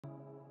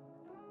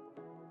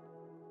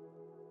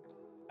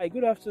Hi,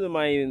 good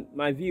afternoon,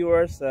 my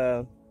viewers,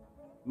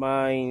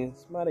 my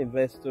smart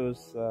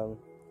investors,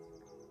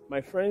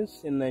 my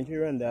friends in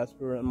Nigeria and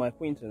diaspora, and my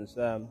acquaintance.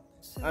 I'm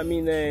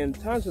in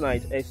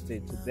Tanzanite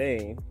Estate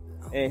today,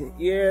 and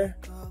here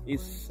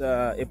is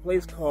a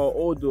place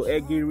called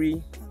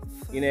𝑬𝑷𝑬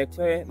in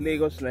Epe,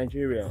 Lagos,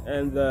 Nigeria.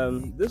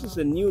 And this is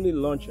a newly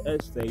launched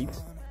estate,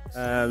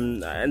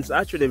 and it's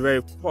actually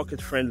very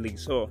pocket friendly.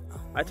 So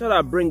I thought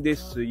I'd bring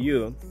this to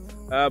you.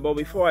 But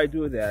before I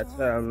do that,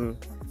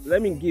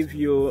 let me give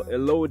you a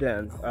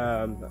lowdown,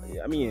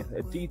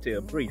 a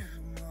detailed brief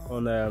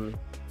on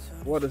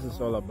what this is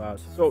all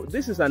about. So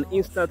this is an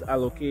instant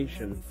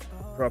allocation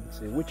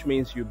property, which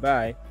means you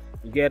buy,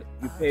 you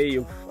pay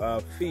your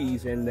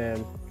fees, and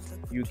then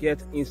you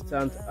get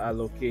instant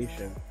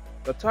allocation.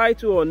 The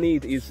title on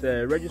it is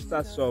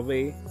registered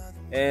survey,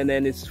 and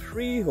then it's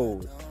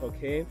freehold.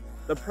 Okay,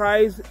 the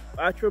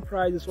actual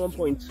price is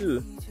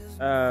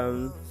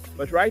 1.2,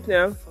 but right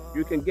now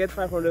you can get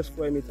 500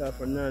 square meters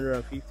for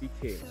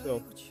 950K.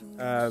 So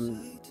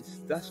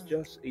that's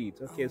just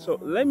it. Okay, so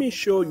let me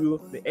show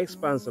you the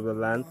expanse of the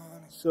land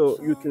so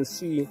you can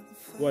see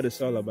what it's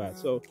all about.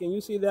 So can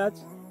you see that?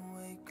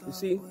 You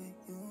see,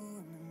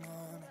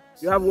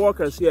 you have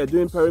workers here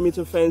doing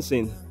perimeter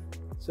fencing.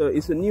 So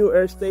it's a new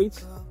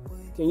estate.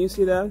 Can you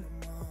see that?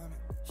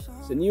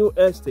 It's a new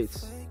estate,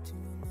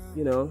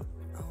 you know,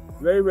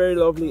 very, very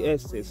lovely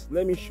estates.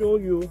 Let me show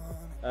you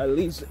at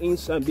least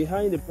inside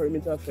behind the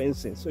perimeter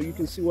fencing so you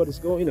can see what is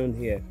going on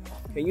here.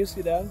 Can you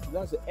see that?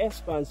 That's the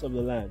expanse of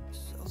the land.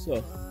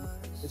 So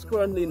it's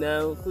currently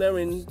now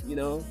clearing, you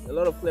know, a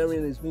lot of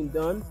clearing is being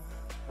done.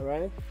 All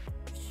right,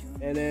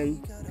 and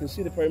then you can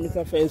see the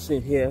perimeter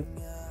fencing here.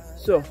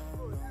 So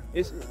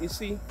you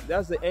see,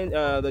 that's the end,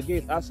 the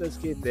gate, access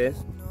gate there,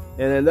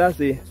 and then that's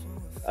the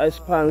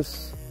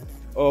expanse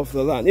of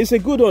the land. It's a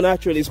good one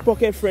actually. It's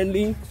pocket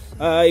friendly.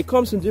 It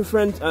comes in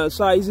different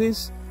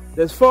sizes.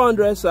 There's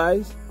 400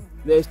 size,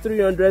 there's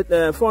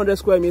 400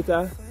 square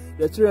meter,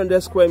 there's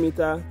 300 square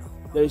meter,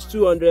 there's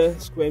 200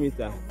 square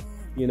meter,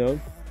 you know.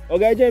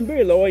 Okay, I'm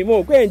very low. You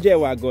more going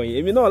going.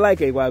 If you don't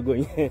like it, we're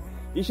going.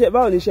 You should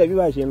buy on the share.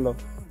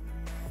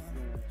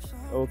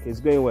 Okay, it's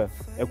going well.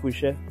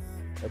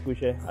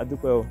 I do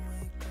well.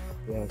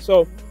 Yeah.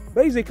 So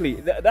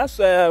basically, that's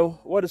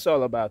what it's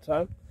all about,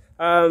 huh?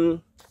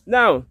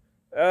 Now,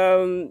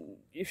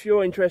 if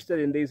you're interested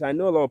in this, I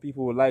know a lot of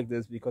people would like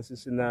this because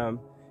it's in a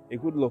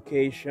good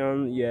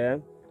location. Yeah.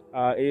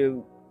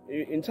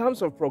 In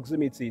terms of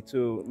proximity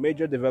to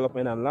major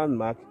development and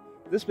landmark,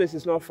 this place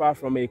is not far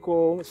from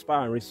Eco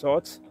Spa and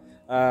Resort.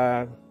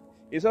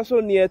 It's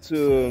also near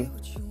to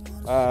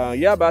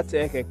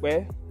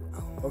𝑬𝑉𝑷𝑬,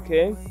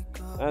 okay,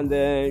 and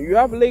you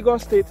have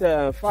Lagos State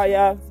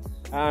Fire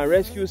and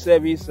Rescue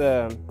Service.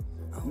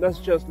 That's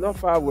just not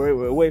far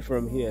away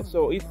from here,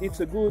 so it's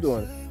a good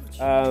one.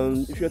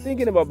 If you're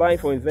thinking about buying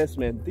for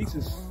investment, this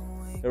is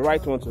the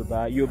right one to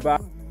buy. You buy